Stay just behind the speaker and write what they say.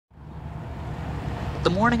The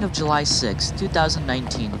morning of July 6,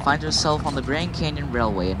 2019 finds herself on the Grand Canyon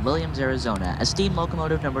Railway in Williams, Arizona as steam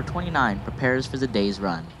locomotive number 29 prepares for the day's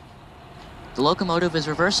run. The locomotive is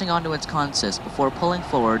reversing onto its consist before pulling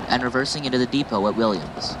forward and reversing into the depot at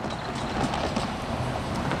Williams.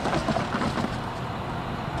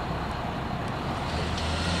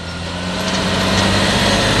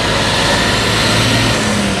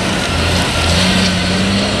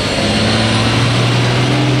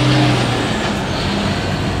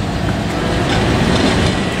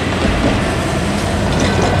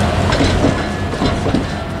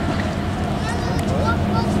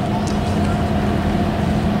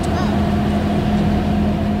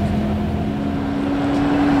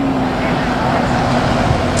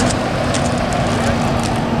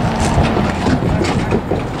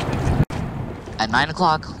 At 9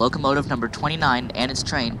 o'clock, locomotive number 29 and its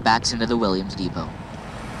train backs into the Williams depot.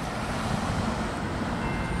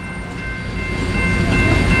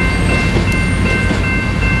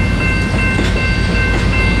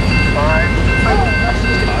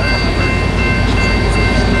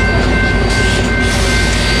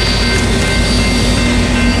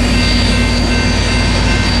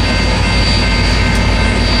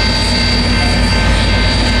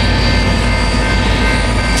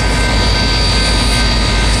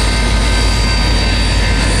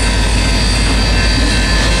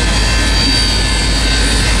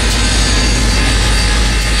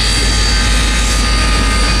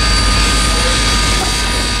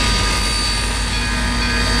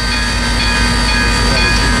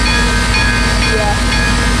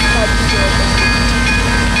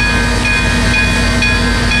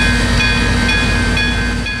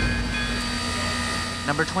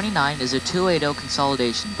 Number 29 is a 280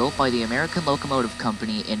 consolidation built by the American Locomotive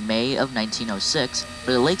Company in May of 1906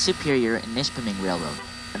 for the Lake Superior and Nishpeming Railroad,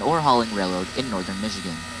 an ore-hauling railroad in northern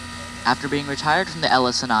Michigan. After being retired from the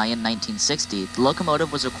LS&I in 1960, the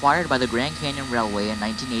locomotive was acquired by the Grand Canyon Railway in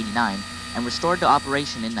 1989 and restored to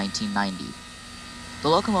operation in 1990. The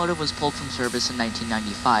locomotive was pulled from service in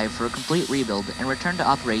 1995 for a complete rebuild and returned to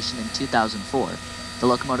operation in 2004. The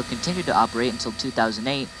locomotive continued to operate until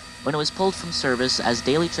 2008, when it was pulled from service as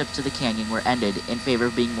daily trips to the canyon were ended in favor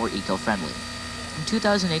of being more eco-friendly. From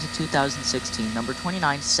 2008 to 2016, number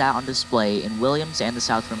 29 sat on display in Williams and the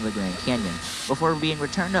south rim of the Grand Canyon, before being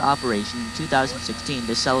returned to operation in 2016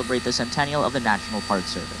 to celebrate the centennial of the National Park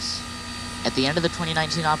Service. At the end of the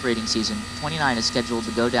 2019 operating season, 29 is scheduled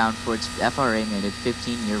to go down for its FRA-mandated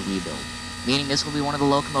 15-year rebuild, meaning this will be one of the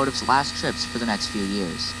locomotive's last trips for the next few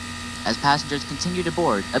years. As passengers continue to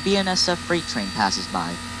board, a BNSF freight train passes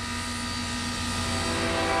by.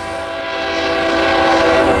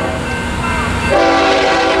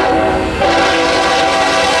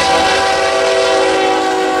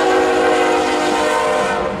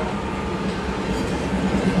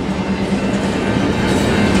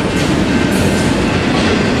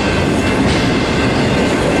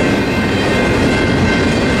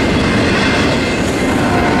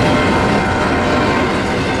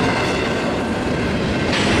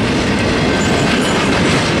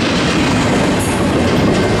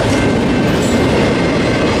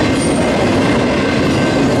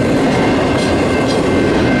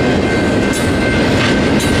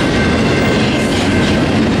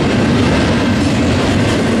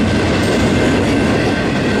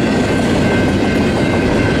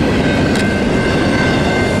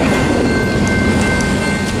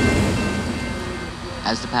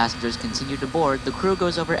 As the passengers continue to board, the crew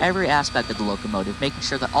goes over every aspect of the locomotive, making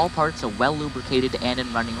sure that all parts are well lubricated and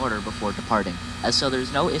in running order before departing, as so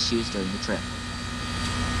there's no issues during the trip.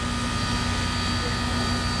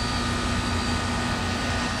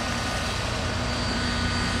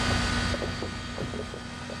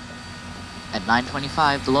 At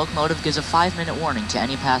 9:25, the locomotive gives a 5-minute warning to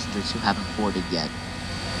any passengers who haven't boarded yet.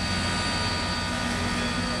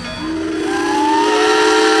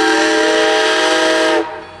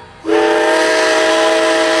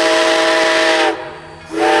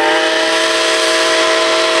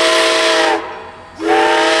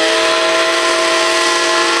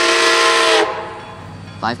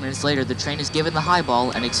 Five minutes later, the train is given the high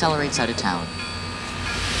ball and accelerates out of town.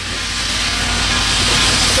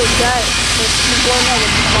 So that was going on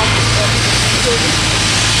with the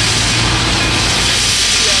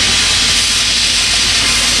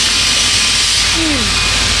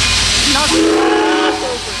not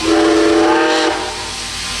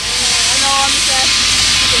I know I'm sad.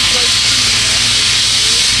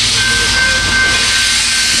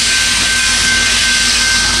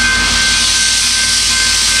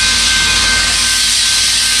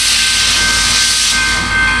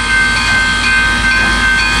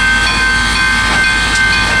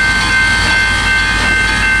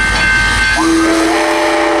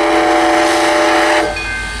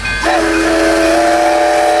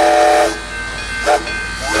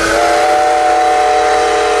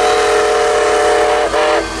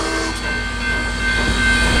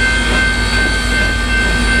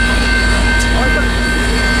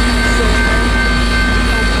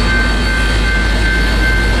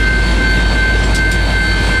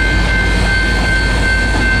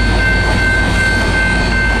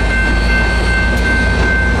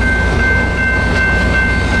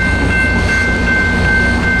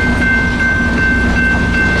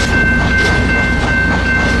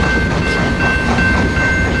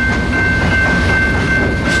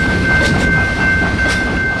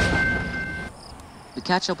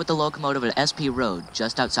 catch up with the locomotive at SP Road,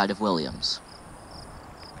 just outside of Williams.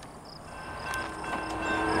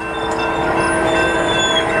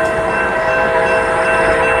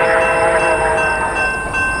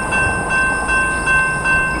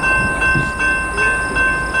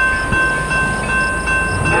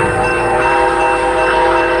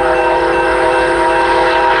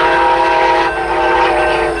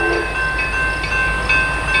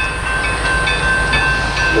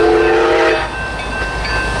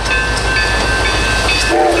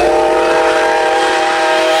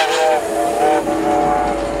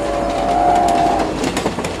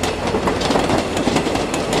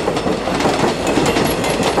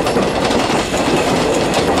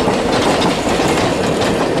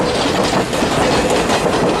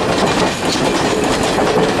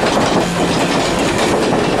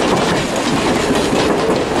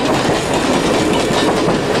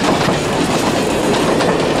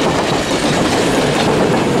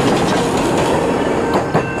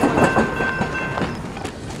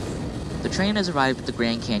 The train has arrived at the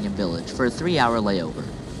Grand Canyon Village for a 3-hour layover.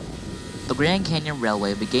 The Grand Canyon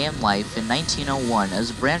Railway began life in 1901 as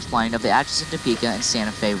a branch line of the Atchison, Topeka, and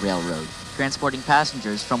Santa Fe Railroad, transporting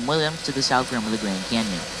passengers from Williams to the South Rim of the Grand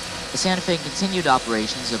Canyon. The Santa Fe continued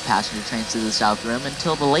operations of passenger trains to the South Rim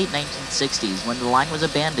until the late 1960s, when the line was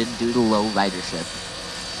abandoned due to low ridership.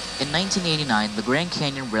 In 1989, the Grand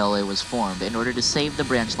Canyon Railway was formed in order to save the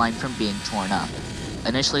branch line from being torn up.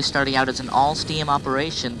 Initially starting out as an all-steam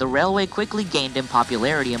operation, the railway quickly gained in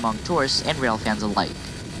popularity among tourists and rail fans alike.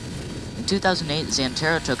 In 2008,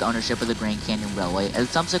 Xanterra took ownership of the Grand Canyon Railway and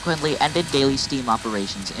subsequently ended daily steam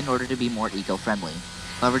operations in order to be more eco-friendly.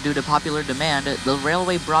 However, due to popular demand, the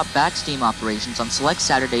railway brought back steam operations on select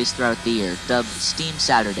Saturdays throughout the year, dubbed Steam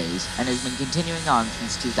Saturdays, and has been continuing on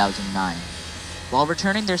since 2009. While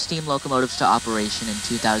returning their steam locomotives to operation in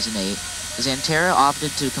 2008, Xanterra opted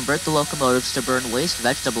to convert the locomotives to burn waste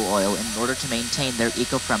vegetable oil in order to maintain their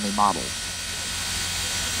eco-friendly model.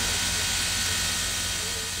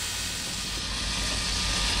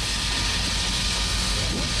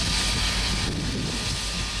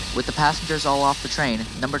 With the passengers all off the train,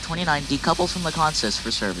 number 29 decouples from the consist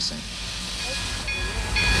for servicing.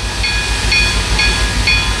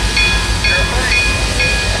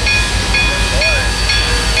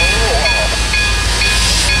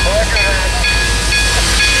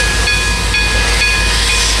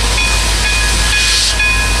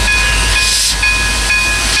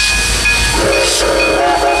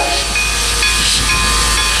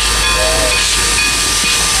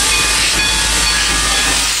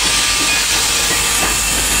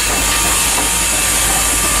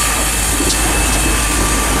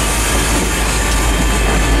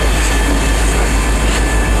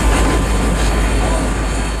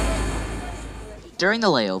 During the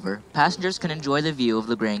layover, passengers can enjoy the view of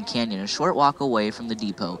the Grand Canyon a short walk away from the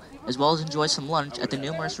depot, as well as enjoy some lunch at the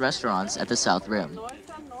numerous restaurants at the South Rim.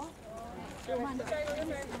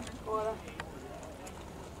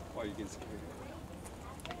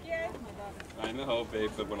 I know,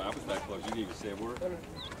 babe, but when I was that close, you didn't even say a word.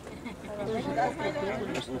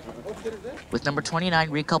 With number 29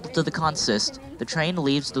 recoupled to the consist, the train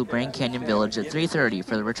leaves the Grand Canyon Village at 3:30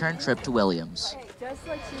 for the return trip to Williams.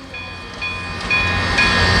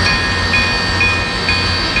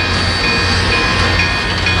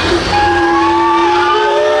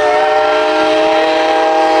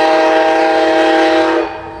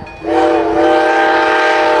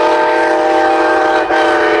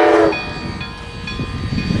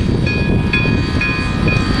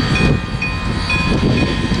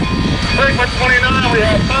 Segment 29, we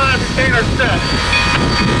have 5 retainer sets.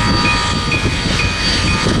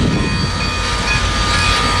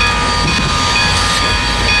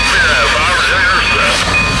 We have 5 retainer sets.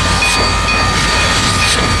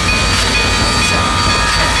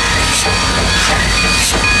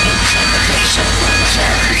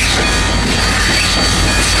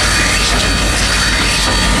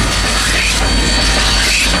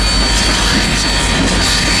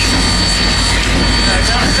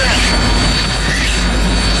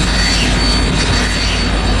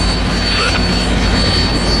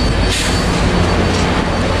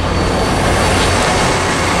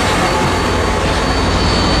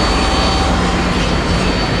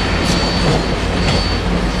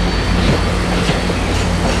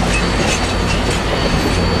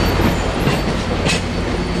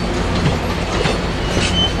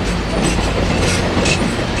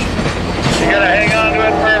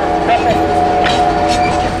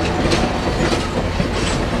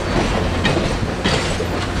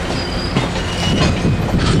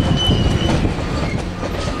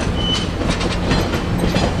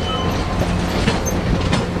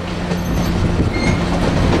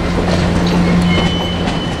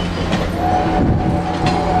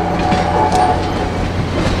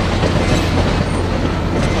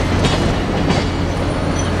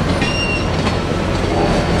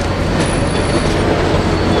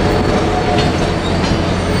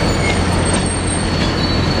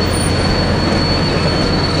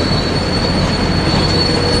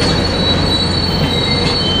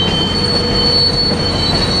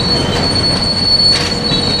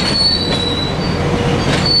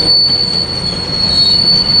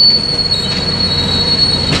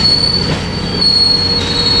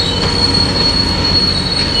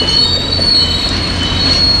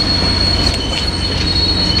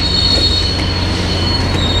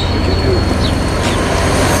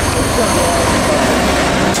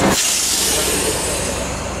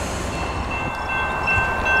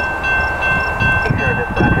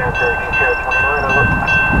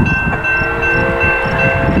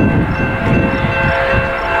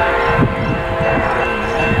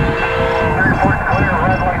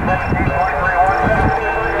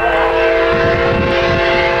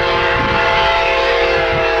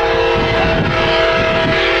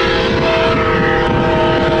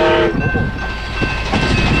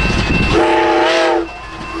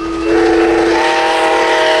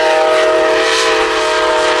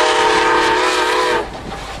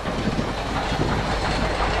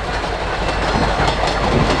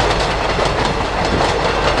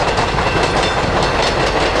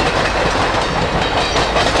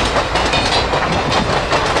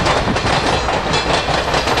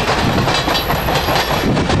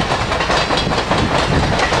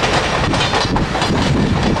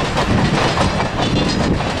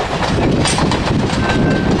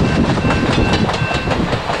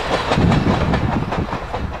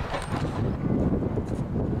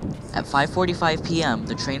 At 5:45 p.m.,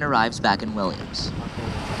 the train arrives back in Williams.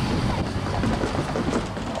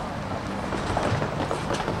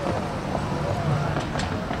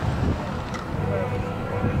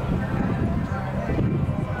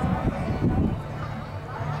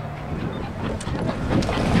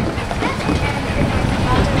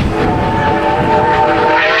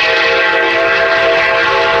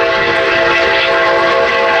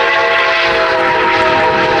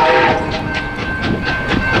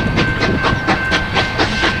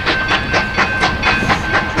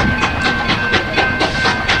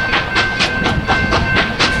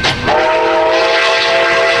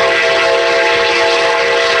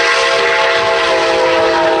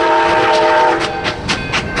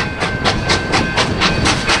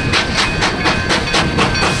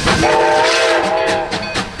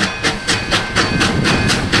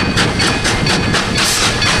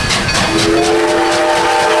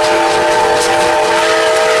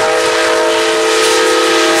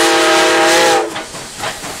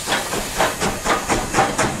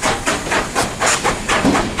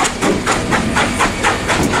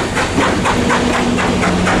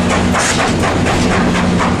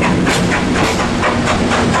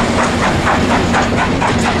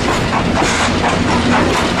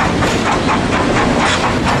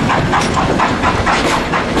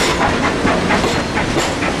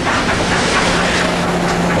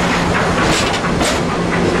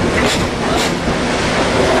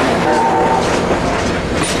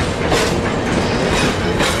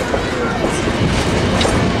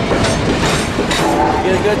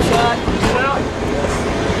 Good shot.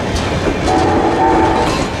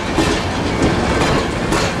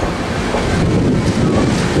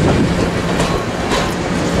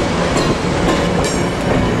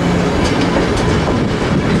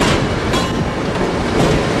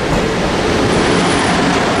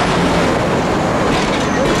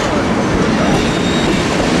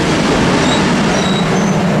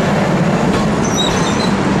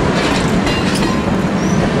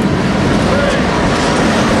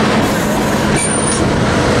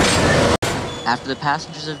 After the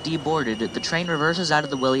passengers have deboarded, the train reverses out of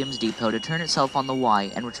the Williams depot to turn itself on the Y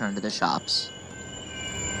and return to the shops.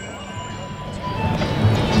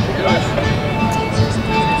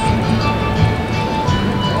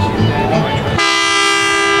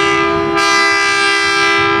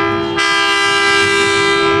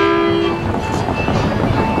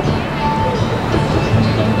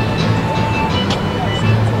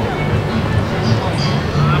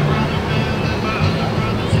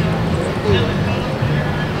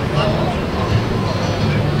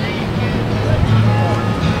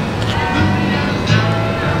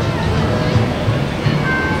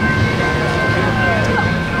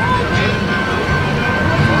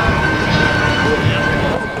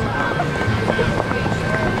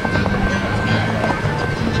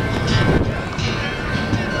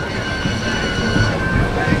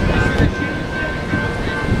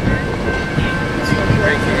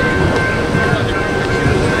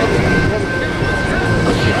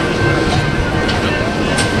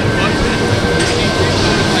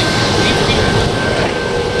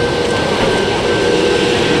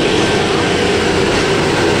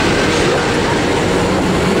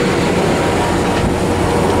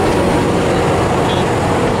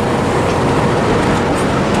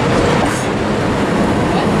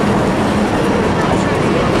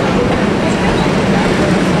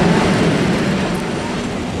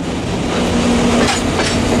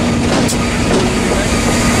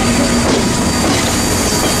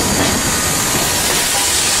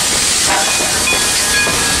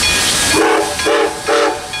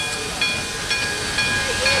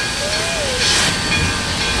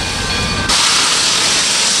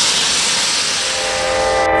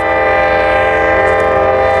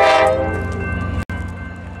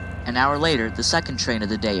 An hour later, the second train of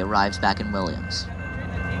the day arrives back in Williams.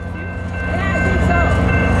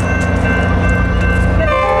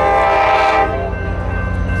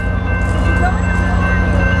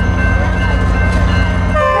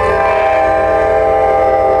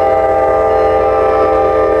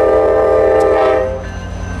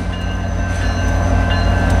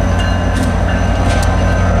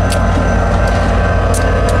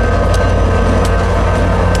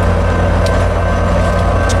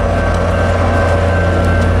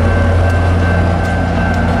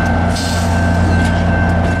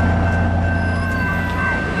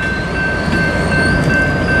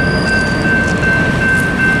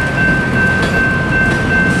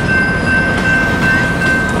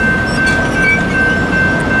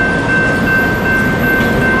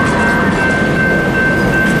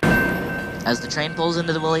 pulls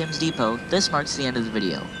into the Williams Depot, this marks the end of the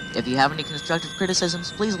video. If you have any constructive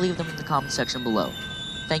criticisms, please leave them in the comment section below.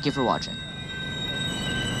 Thank you for watching.